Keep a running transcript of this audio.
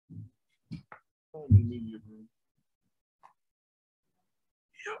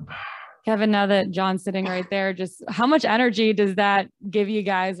Kevin, now that John's sitting right there, just how much energy does that give you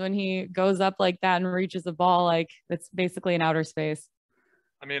guys when he goes up like that and reaches the ball like it's basically in outer space?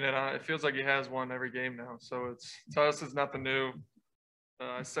 I mean, it feels like he has one every game now. So it's to us, it's nothing new.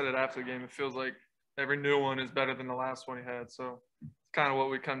 I said it after the game. It feels like every new one is better than the last one he had. So it's kind of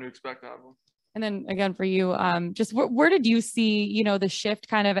what we come to expect out of him. And then again for you, just where did you see, the shift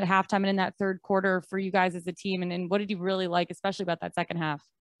kind of at halftime and in that third quarter for you guys as a team? And what did you really like, especially about that second half?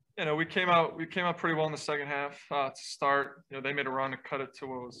 We came out pretty well in the second half to start. They made a run to cut it to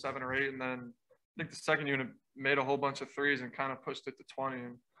what was 7 or 8, and then I think the second unit made a whole bunch of threes and kind of pushed it to 20.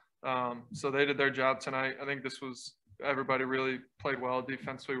 And so they did their job tonight. I think everybody really played well.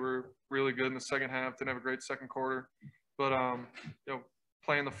 Defensively, we were really good in the second half. Didn't have a great second quarter, but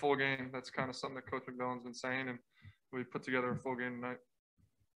playing the full game, that's kind of something that Coach McMillan's been saying, and we put together a full game tonight.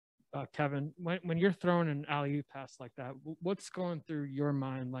 Kevin, when you're throwing an alley-oop pass like that, what's going through your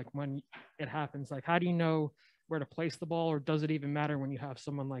mind like when it happens? Like, how do you know where to place the ball, or does it even matter when you have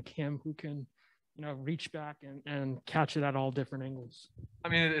someone like him who can, reach back and catch it at all different angles? I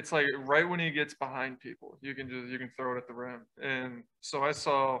mean, it's like right when he gets behind people, you can throw it at the rim. And so I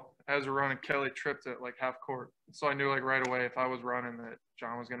saw as we're running, Kelly tripped it like half court. So I knew like right away if I was running that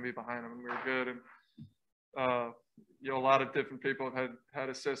John was going to be behind him, and we were good. And a lot of different people have had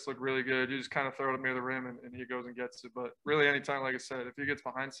assists look really good. You just kind of throw it near the rim and he goes and gets it. But really, anytime, like I said, if he gets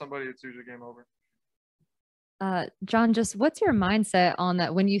behind somebody, it's usually game over. John, just what's your mindset on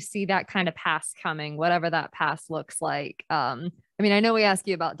that when you see that kind of pass coming, whatever that pass looks like? I mean, I know we ask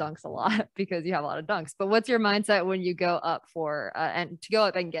you about dunks a lot because you have a lot of dunks, but what's your mindset when you go up and to go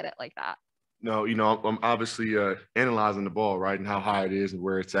up and get it like that? No, I'm obviously analyzing the ball, right, and how high it is and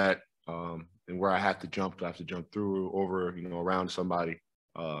where it's at, and where I have to jump. Do I have to jump through, over, around somebody?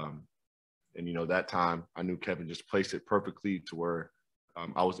 And that time I knew Kevin just placed it perfectly to where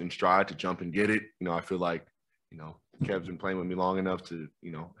I was in stride to jump and get it. I feel like, Kev's been playing with me long enough to,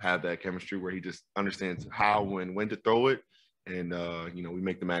 have that chemistry where he just understands how, when to throw it. And, we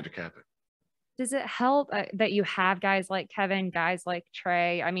make the magic happen. Does it help that you have guys like Kevin, guys like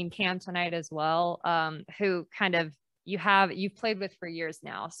Trey, I mean, Cam tonight as well, who kind of you've played with for years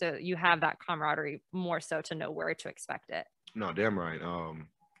now. So you have that camaraderie more so to know where to expect it. No, damn right.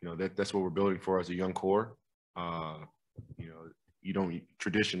 That's what we're building for as a young core. You don't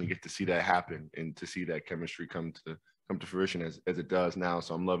traditionally get to see that happen and to see that chemistry come to fruition as it does now.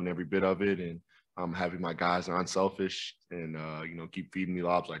 So I'm loving every bit of it, and I'm happy my guys are unselfish and keep feeding me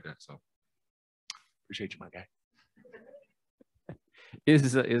lobs like that. So appreciate you, my guy.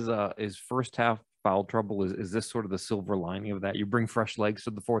 Is first half foul trouble? Is this sort of the silver lining of that? You bring fresh legs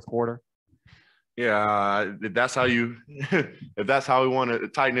to the fourth quarter. Yeah, if that's how we want to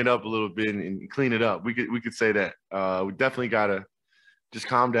tighten it up a little bit and clean it up, we could say that. We definitely gotta just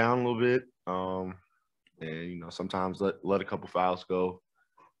calm down a little bit, and sometimes let a couple fouls go.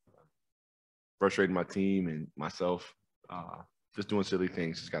 Frustrating my team and myself, just doing silly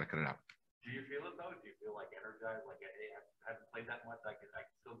things. Just gotta cut it out. Do you feel it though? Do you feel like energized? Like, hey, I haven't played that much. I can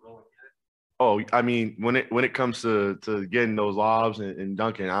still go and get it. Oh, I mean, when it comes to getting those lobs and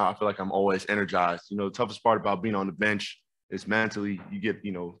dunking, I feel like I'm always energized. The toughest part about being on the bench is mentally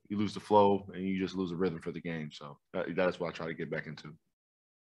you lose the flow and you just lose the rhythm for the game. So that's what I try to get back into.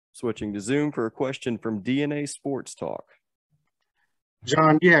 Switching to Zoom for a question from DNA Sports Talk.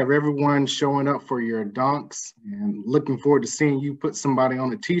 John, you have everyone showing up for your dunks and looking forward to seeing you put somebody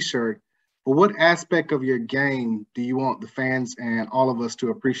on a t-shirt. But what aspect of your game do you want the fans and all of us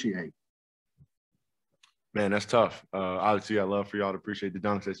to appreciate? Man, that's tough. Obviously, I love for y'all to appreciate the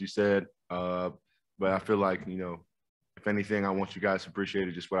dunks, as you said. But I feel like, if anything, I want you guys to appreciate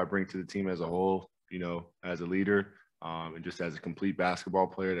it, just what I bring to the team as a whole, as a leader, and just as a complete basketball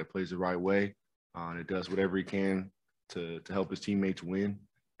player that plays the right way, and does whatever he can to help his teammates win.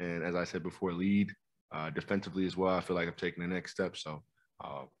 And as I said before, lead defensively as well. I feel like I'm taking the next step. So,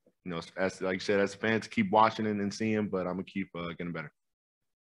 as like you said, as fans, keep watching and seeing, but I'm going to keep getting better.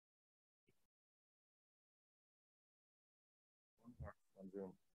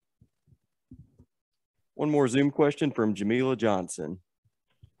 One more Zoom question from Jamila Johnson.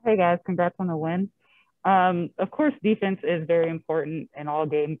 Hey guys, congrats on the win. Of course, defense is very important in all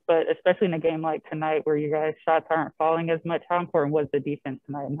games, but especially in a game like tonight where you guys' shots aren't falling as much, how important was the defense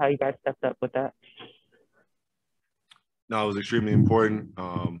tonight and how you guys stepped up with that? No, it was extremely important.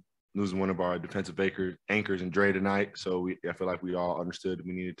 Losing one of our defensive anchors and Dre tonight. So I feel like we all understood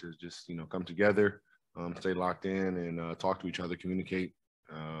we needed to just, come together, stay locked in and talk to each other, communicate.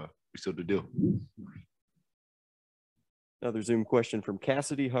 We still the deal. Another Zoom question from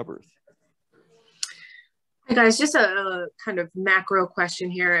Cassidy Hubbard. Hey guys, just a kind of macro question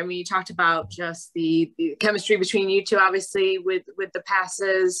here. I mean, you talked about just the chemistry between you two, obviously with the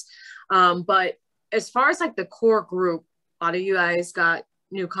passes, but as far as like the core group, a lot of you guys got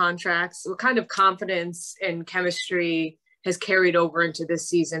new contracts. What kind of confidence and chemistry has carried over into this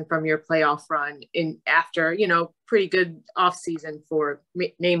season from your playoff run in after pretty good off season for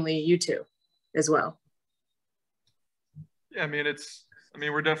namely you two as well? Yeah, I mean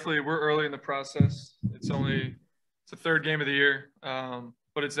we're early in the process. It's the third game of the year,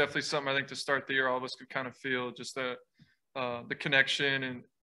 but it's definitely something I think to start the year all of us could kind of feel just the connection, and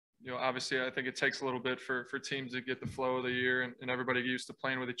obviously I think it takes a little bit for teams to get the flow of the year and everybody get used to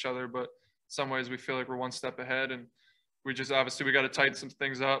playing with each other, but in some ways we feel like we're one step ahead, and we just obviously we got to tighten some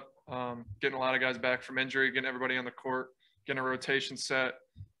things up, getting a lot of guys back from injury, getting everybody on the court, getting a rotation set,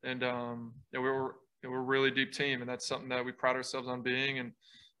 and we're a really deep team, and that's something that we pride ourselves on being. And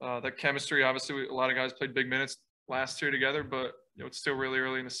that chemistry, obviously, a lot of guys played big minutes last year together, but it's still really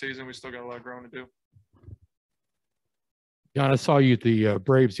early in the season. We still got a lot of growing to do. John, I saw you at the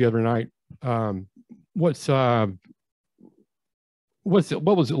Braves the other night. What was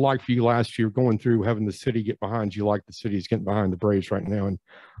it like for you last year going through having the city get behind you like the city's getting behind the Braves right now? And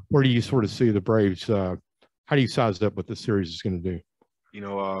where do you sort of see the Braves? How do you size up what the series is going to do?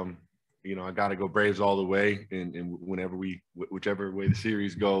 I got to go Braves all the way, and whichever way the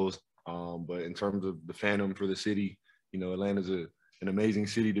series goes. But in terms of the fandom for the city, Atlanta's an amazing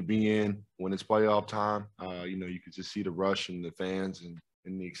city to be in when it's playoff time. You could just see the rush and the fans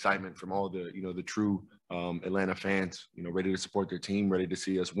and the excitement from all the, the true Atlanta fans, ready to support their team, ready to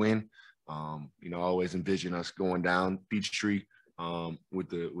see us win. I always envision us going down Peachtree with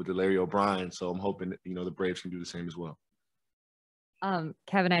the Larry O'Brien. So I'm hoping that, the Braves can do the same as well.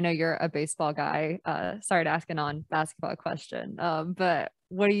 Kevin, I know you're a baseball guy. Sorry to ask a non-basketball question, but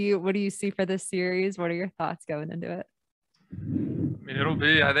what do you see for this series? What are your thoughts going into it?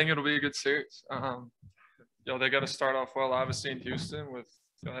 I think it'll be a good series. They got to start off well, obviously in Houston with,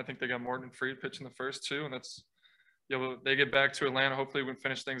 I think they got Morton and Freed pitching the first two, and that's, they get back to Atlanta. Hopefully we can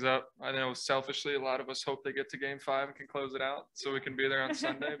finish things up. I know selfishly, a lot of us hope they get to Game 5 and can close it out so we can be there on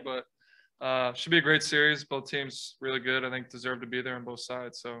Sunday, but should be a great series. Both teams really good. I think deserve to be there on both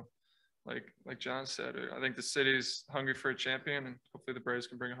sides. So like John said, I think the city's hungry for a champion, and hopefully the Braves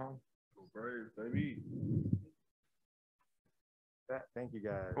can bring it home. Go Braves, baby. Thank you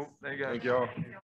guys. Cool. Thank you guys. Thank y'all.